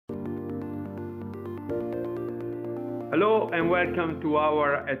Hello and welcome to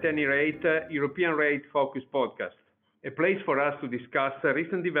our At Any Rate European Rate Focus podcast, a place for us to discuss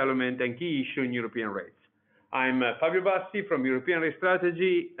recent development and key issue in European rates. I'm Fabio Bassi from European Rate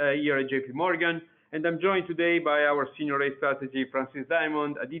Strategy here at JP Morgan, and I'm joined today by our Senior Rate Strategy Francis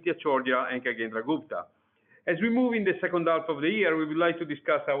Diamond, Aditya Chordia, and Kagendra Gupta. As we move in the second half of the year, we would like to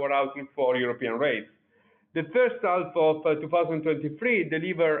discuss our outlook for European rates. The first half of 2023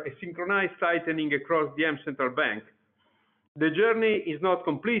 delivered a synchronized tightening across the central bank. The journey is not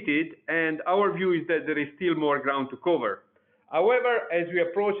completed, and our view is that there is still more ground to cover. However, as we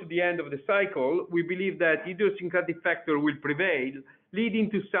approach the end of the cycle, we believe that idiosyncratic factor will prevail,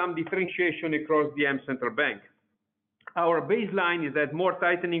 leading to some differentiation across the central bank. Our baseline is that more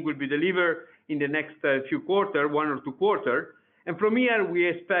tightening will be delivered in the next few quarters, 1 or 2 quarters, and from here we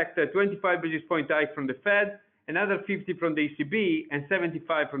expect a 25 basis point hike from the Fed, another 50 from the ECB, and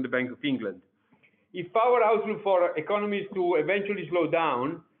 75 from the Bank of England. If our outlook for economies to eventually slow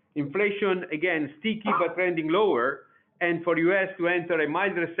down, inflation again sticky but trending lower, and for US to enter a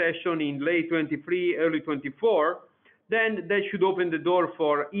mild recession in late 23, early 24, then that should open the door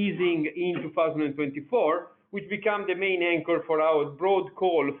for easing in 2024, which become the main anchor for our broad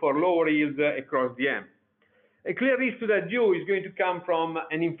call for lower yields across the M. A clear risk to that view is going to come from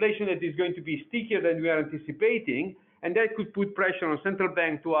an inflation that is going to be stickier than we are anticipating, and that could put pressure on central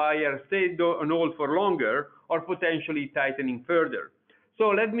bank to either stay on hold for longer or potentially tightening further. So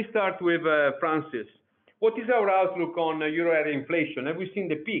let me start with Francis. What is our outlook on euro area inflation? Have we seen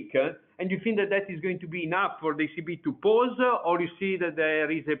the peak? And you think that that is going to be enough for the ECB to pause, or you see that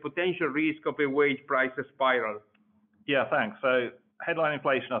there is a potential risk of a wage price spiral? Yeah, thanks. So headline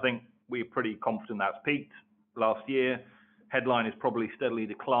inflation, I think we're pretty confident that's peaked last year. Headline is probably steadily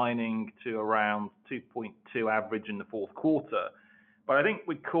declining to around 2.2 average in the fourth quarter. But I think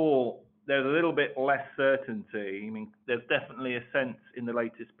with core, there's a little bit less certainty. I mean, there's definitely a sense in the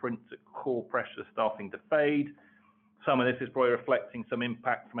latest prints that core pressure is starting to fade. Some of this is probably reflecting some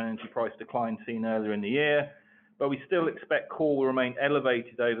impact from energy price decline seen earlier in the year. But we still expect core will remain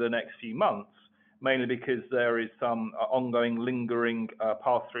elevated over the next few months, mainly because there is some ongoing lingering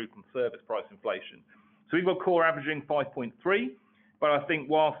pass-through from service price inflation. So we've got core averaging 5.3, but I think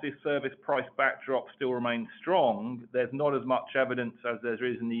whilst this service price backdrop still remains strong, there's not as much evidence as there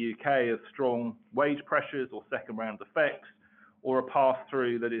is in the UK of strong wage pressures or second round effects, or a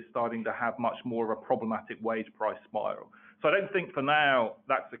pass-through that is starting to have much more of a problematic wage price spiral. So I don't think for now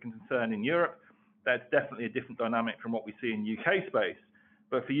that's a concern in Europe. That's definitely a different dynamic from what we see in UK space.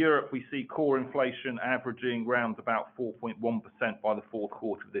 But for Europe, we see core inflation averaging around about 4.1% by the fourth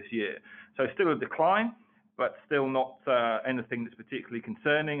quarter of this year. So still a decline, but still not anything that's particularly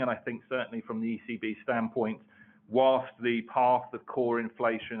concerning. And I think certainly from the ECB standpoint, whilst the path of core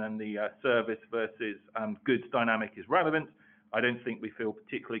inflation and the service versus goods dynamic is relevant, I don't think we feel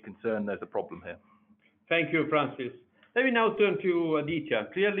particularly concerned there's a problem here. Thank you, Francis. Let me now turn to Aditya.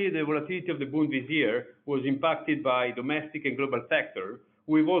 Clearly, the volatility of the Bund this year was impacted by domestic and global factors,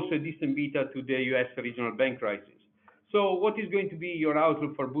 with also a distant beta to the US regional bank crisis. So what is going to be your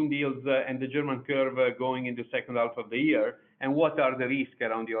outlook for Bund yields and the German curve going into the second half of the year, and what are the risks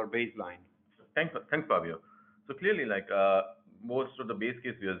around your baseline? Thanks, Fabio. So clearly, most of the base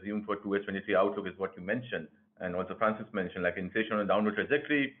case we assume for 2H23 outlook is what you mentioned, and also Francis mentioned, like inflation on a downward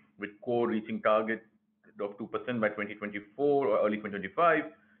trajectory, with core reaching target of 2% by 2024 or early 2025,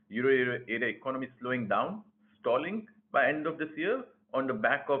 euro area economy slowing down, stalling by end of this year, on the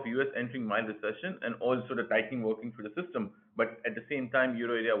back of US entering mild recession and also the tightening working through the system, but at the same time,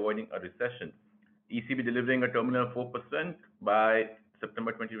 euro area avoiding a recession. ECB delivering a terminal 4% by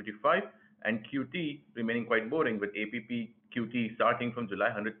September 2025, and QT remaining quite boring, with APP QT starting from July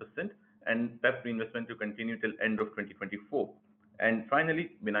 100%, and PEP reinvestment to continue till end of 2024. And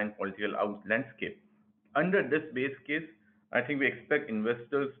finally, benign political landscape. Under this base case, I think we expect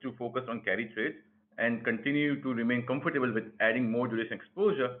investors to focus on carry trades and continue to remain comfortable with adding more duration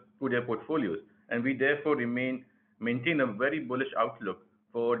exposure to their portfolios. And we therefore maintain a very bullish outlook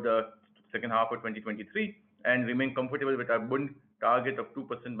for the second half of 2023 and remain comfortable with our Bund target of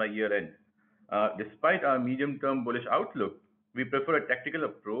 2% by year end. Despite our medium-term bullish outlook, we prefer a tactical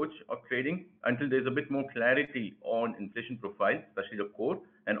approach of trading until there's a bit more clarity on inflation profile, especially the core,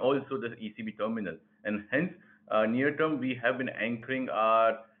 and also the ECB terminal. And hence, near term, we have been anchoring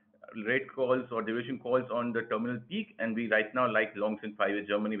our rate calls or duration calls on the terminal peak, and we right now like longs in 5-year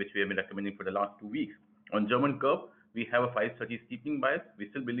Germany, which we have been recommending for the last 2 weeks. On German curve, we have a 530 steepening bias. We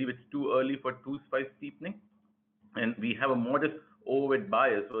still believe it's too early for 2-5 steepening, and we have a modest overweight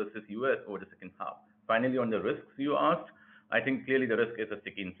bias versus US over the second half. Finally, on the risks you asked, I think clearly the risk is a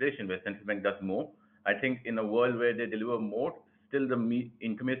sticky inflation where central bank does more I think in a world where they deliver more, still the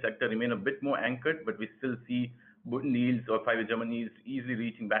intermediate sector remain a bit more anchored, but we still see Bund yields or 5-year German yields easily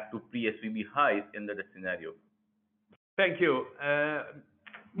reaching back to pre-SVB highs in that scenario. Thank you.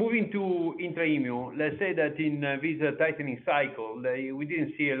 Moving to intra-EMU, let's say that in this tightening cycle, we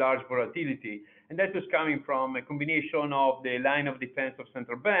didn't see a large volatility, and that was coming from a combination of the line of defense of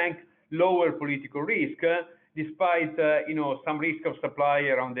central bank, lower political risk, despite some risk of supply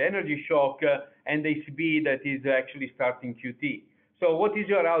around the energy shock, and the ECB that is actually starting QT. So what is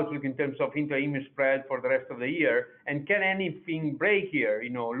your outlook in terms of intra-EMU spread for the rest of the year? And can anything break here?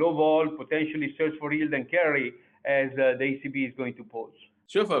 Low vol, potentially search for yield and carry as the ECB is going to pause.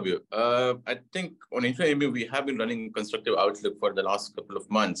 Sure, Fabio. I think on intra-EMU, we have been running a constructive outlook for the last couple of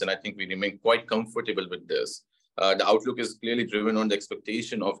months, and I think we remain quite comfortable with this. The outlook is clearly driven on the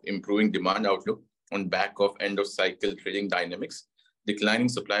expectation of improving demand outlook on back of end-of-cycle trading dynamics, declining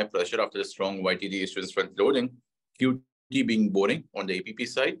supply pressure after the strong YTD issuance front loading, QT being boring on the APP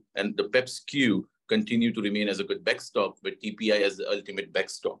side, and the PEP's Q continue to remain as a good backstop with TPI as the ultimate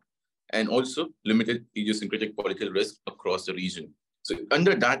backstop, and also limited idiosyncratic political risk across the region. So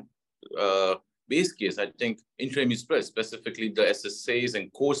under that base case, I think intra-EMU spreads, specifically the SSAs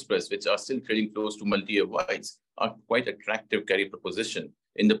and core spreads, which are still trading close to multi-year wides, are quite attractive carry proposition.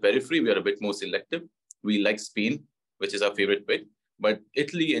 In the periphery, we are a bit more selective. We like Spain, which is our favorite bet, but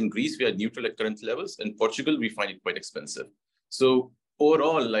Italy and Greece, we are neutral at current levels, and Portugal, we find it quite expensive. So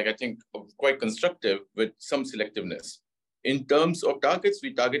overall, I think quite constructive with some selectiveness. In terms of targets,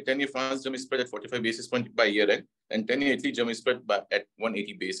 we target 10-year France Germany spread at 45 basis points by year end, and 10-year Italy Germany spread at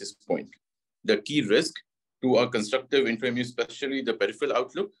 180 basis points. The key risk to our constructive intra-EMU, especially the peripheral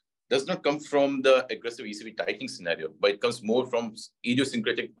outlook, does not come from the aggressive ECB tightening scenario, but it comes more from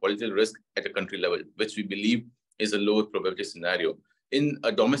idiosyncratic political risk at a country level, which we believe is a lower probability scenario. In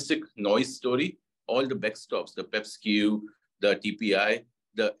a domestic noise story, all the backstops, the PEP's Q, the TPI,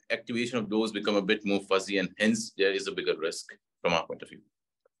 the activation of those become a bit more fuzzy, and hence there is a bigger risk from our point of view.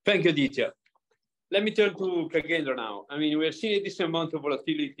 Thank you, Aditya. Let me turn to Kagendra now. We're seeing a decent amount of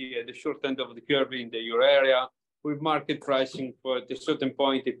volatility at the short end of the curve in the euro area, with market pricing for at a certain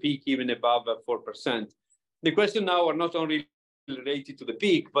point a peak even above 4%. The question now are not only related to the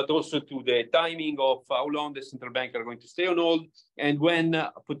peak, but also to the timing of how long the central bank are going to stay on hold and when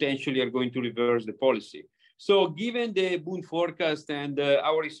potentially are going to reverse the policy. So given the Bund forecast and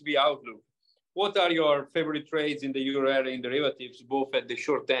our ECB outlook, what are your favorite trades in the euro area in derivatives, both at the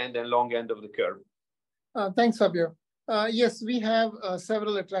short end and long end of the curve? Thanks, Fabio. Yes, we have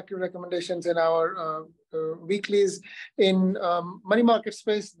several attractive recommendations in our weeklies. In money market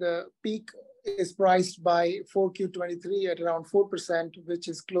space, the peak is priced by 4Q23 at around 4%, which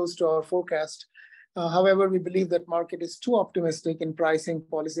is close to our forecast. However, we believe that market is too optimistic in pricing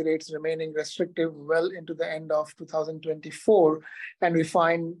policy rates remaining restrictive well into the end of 2024, and we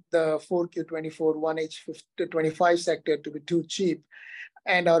find the 4Q24 1H25 sector to be too cheap,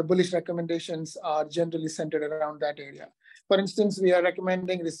 and our bullish recommendations are generally centered around that area. For instance, we are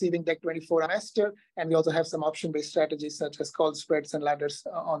recommending receiving Deck 24 semester, and we also have some option-based strategies such as call spreads and ladders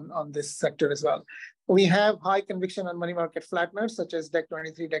on this sector as well. We have high conviction on money market flatteners such as Deck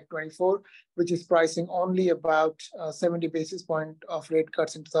 23, Deck 24, which is pricing only about 70 basis points of rate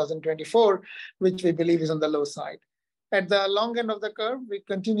cuts in 2024, which we believe is on the low side. At the long end of the curve, we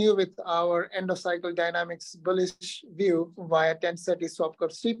continue with our end-of-cycle dynamics bullish view via 10-30 swap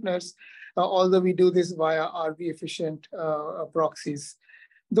curve steepeners, although we do this via RV-efficient proxies.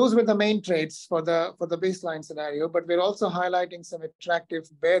 Those were the main trades for the baseline scenario, but we're also highlighting some attractive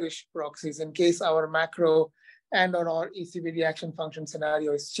bearish proxies in case our macro and or our ECB reaction function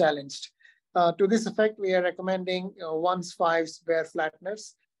scenario is challenged. To this effect, we are recommending 1s, 5s bear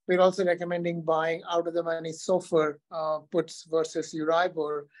flatteners. We're also recommending buying out of the money SOFR puts versus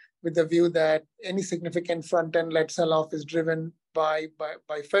Euribor, with the view that any significant front-end led sell-off is driven by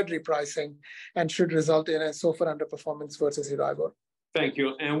Fed repricing and should result in a SOFR underperformance versus Euribor. Thank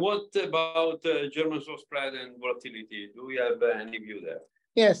you. And what about German swap spread and volatility? Do we have any view there?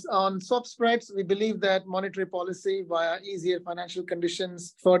 Yes, on swap spreads, we believe that monetary policy via easier financial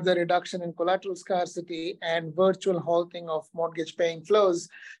conditions, further reduction in collateral scarcity, and virtual halting of mortgage paying flows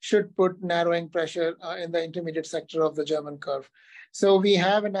should put narrowing pressure in the intermediate sector of the German curve. So we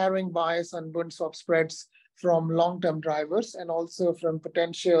have a narrowing bias on Bund swap spreads from long-term drivers and also from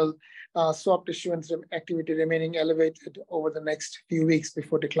potential swap issuance activity remaining elevated over the next few weeks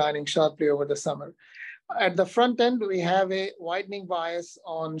before declining sharply over the summer. At the front end, we have a widening bias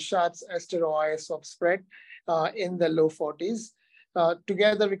on Schatz Ester OIS swap spread in the low 40s.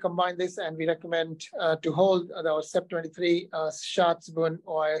 Together, we combine this and we recommend to hold our SEP23 Schatz Bund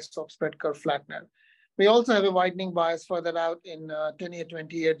OIS swap spread curve flattener. We also have a widening bias further out in 10-year,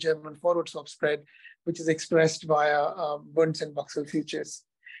 20-year German forward swap spread, which is expressed via Bunds and Buxel futures.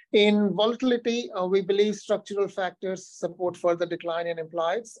 In volatility, we believe structural factors support further decline in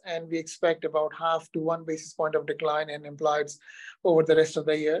implieds, and we expect about 0.5 to 1 basis point of decline in implieds over the rest of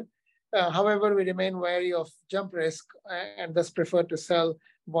the year. However, we remain wary of jump risk and thus prefer to sell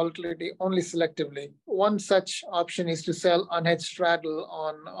volatility only selectively. One such option is to sell unhedged straddle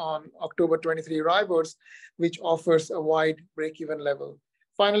on October 23 Euribors, which offers a wide break-even level.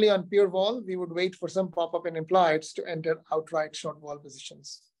 Finally, on pure vol, we would wait for some pop-up in implieds to enter outright short vol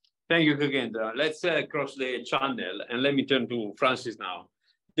positions. Thank you, Khagendra. Let's cross the channel and let me turn to Francis now.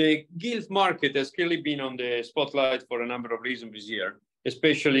 The gilt market has clearly been on the spotlight for a number of reasons this year,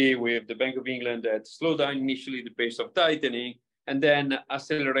 especially with the Bank of England that slowed down initially the pace of tightening and then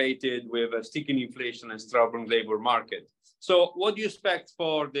accelerated with a sticking inflation and stubborn labor market. So what do you expect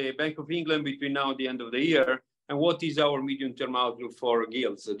for the Bank of England between now and the end of the year? And what is our medium-term outlook for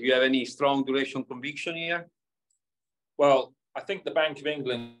gilts? Do you have any strong duration conviction here? Well, I think the Bank of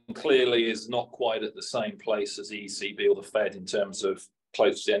England clearly is not quite at the same place as the ECB or the Fed in terms of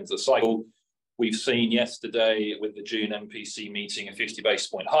close to the end of the cycle. We've seen yesterday with the June MPC meeting a 50 basis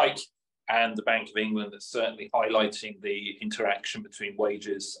point hike, and the Bank of England is certainly highlighting the interaction between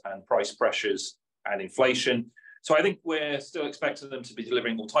wages and price pressures and inflation. So I think we're still expecting them to be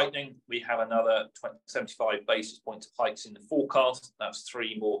delivering more tightening. We have another 75 basis points of hikes in the forecast. That's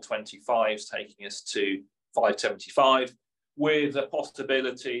 3 more 25s, taking us to 575, with a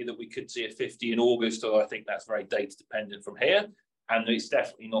possibility that we could see a 50 in August, although I think that's very data dependent from here. And it's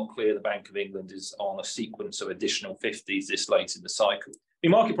definitely not clear the Bank of England is on a sequence of additional 50s this late in the cycle. The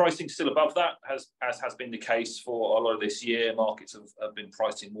market pricing is still above that, as has been the case for a lot of this year. Markets have been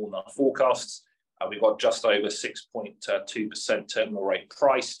pricing more than our forecasts. We've got just over 6.2% terminal rate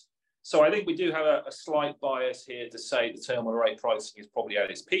priced. So I think we do have a slight bias here to say the terminal rate pricing is probably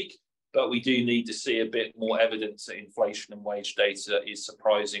at its peak, but we do need to see a bit more evidence that inflation and wage data is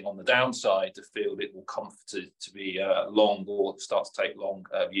surprising on the downside to feel a bit more comforted to be long or start to take long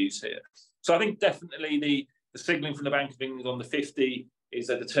views here. So I think definitely the signalling from the Bank of England on the 50 is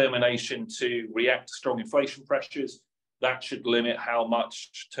a determination to react to strong inflation pressures. That should limit how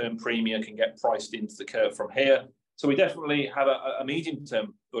much term premium can get priced into the curve from here. So we definitely have a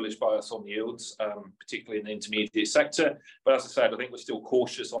medium-term bullish bias on yields, particularly in the intermediate sector. But as I said, I think we're still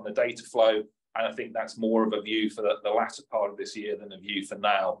cautious on the data flow, and I think that's more of a view for the latter part of this year than a view for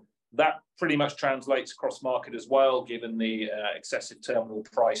now. That pretty much translates across market as well, given the excessive terminal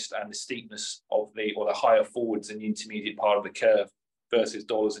price and the steepness of the higher forwards in the intermediate part of the curve versus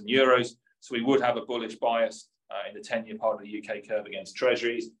dollars and euros. So we would have a bullish bias in the 10-year part of the UK curve against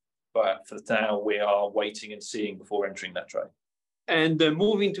treasuries. But for now, we are waiting and seeing before entering that trade. And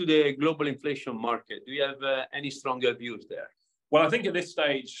moving to the global inflation market, do you have any stronger views there? Well, I think at this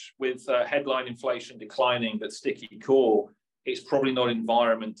stage, with headline inflation declining but sticky core, it's probably not an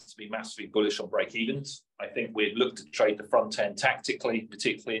environment to be massively bullish on break-evens. I think we'd look to trade the front end tactically,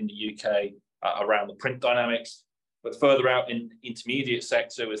 particularly in the UK, around the print dynamics. But further out in intermediate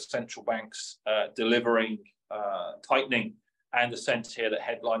sector, with central banks delivering tightening, and the sense here that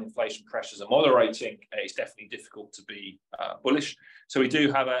headline inflation pressures are moderating, it's definitely difficult to be bullish. So we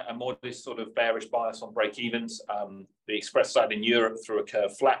do have a modest sort of bearish bias on break-evens. We express that in Europe through a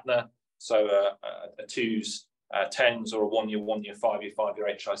curve flattener, so a 2s, 10s, or a 1-year, 5-year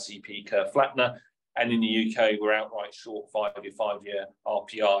HICP curve flattener. And in the UK, we're outright short 5-year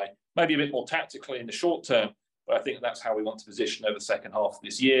RPI. Maybe a bit more tactically in the short term, but I think that's how we want to position over the second half of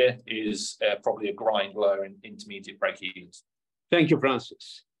this year, is probably a grind lower in intermediate break-evens. Thank you,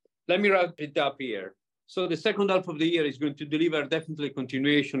 Francis. Let me wrap it up here. So the second half of the year is going to deliver definitely a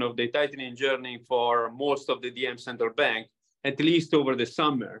continuation of the tightening journey for most of the DM central bank, at least over the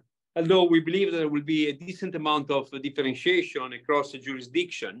summer. Although we believe there will be a decent amount of differentiation across the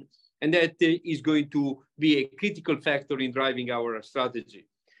jurisdiction, and that is going to be a critical factor in driving our strategy.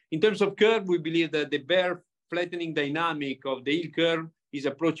 In terms of curve, we believe that the bear flattening dynamic of the yield curve is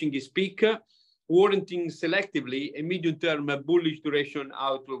approaching its peak, warranting selectively a medium-term bullish duration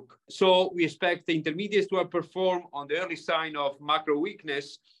outlook. So we expect the intermediates to outperform on the early sign of macro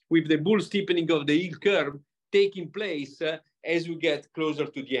weakness, with the bull steepening of the yield curve taking place as we get closer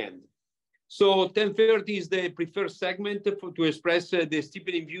to the end. So 1030 is the preferred segment to express the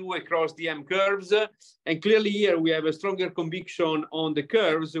steepening view across the M curves. And clearly here we have a stronger conviction on the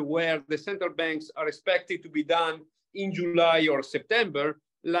curves, where the central banks are expected to be done in July or September,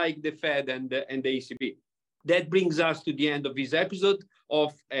 like the Fed and the ECB. That brings us to the end of this episode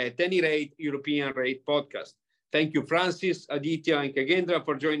of AnyRate European Rate Podcast. Thank you, Francis, Aditya, and Khagendra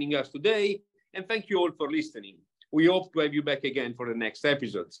for joining us today. and thank you all for listening. We hope to have you back again for the next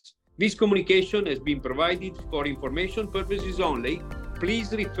episodes. This communication has been provided for information purposes only.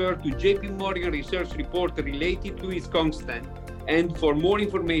 Please refer to JP Morgan research report related to its content and for more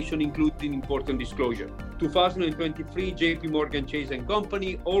information, including important disclosure. 2023 JP Morgan Chase &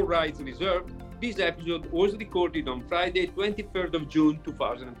 Company, all rights reserved. This episode was recorded on Friday, 23rd of June,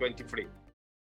 2023.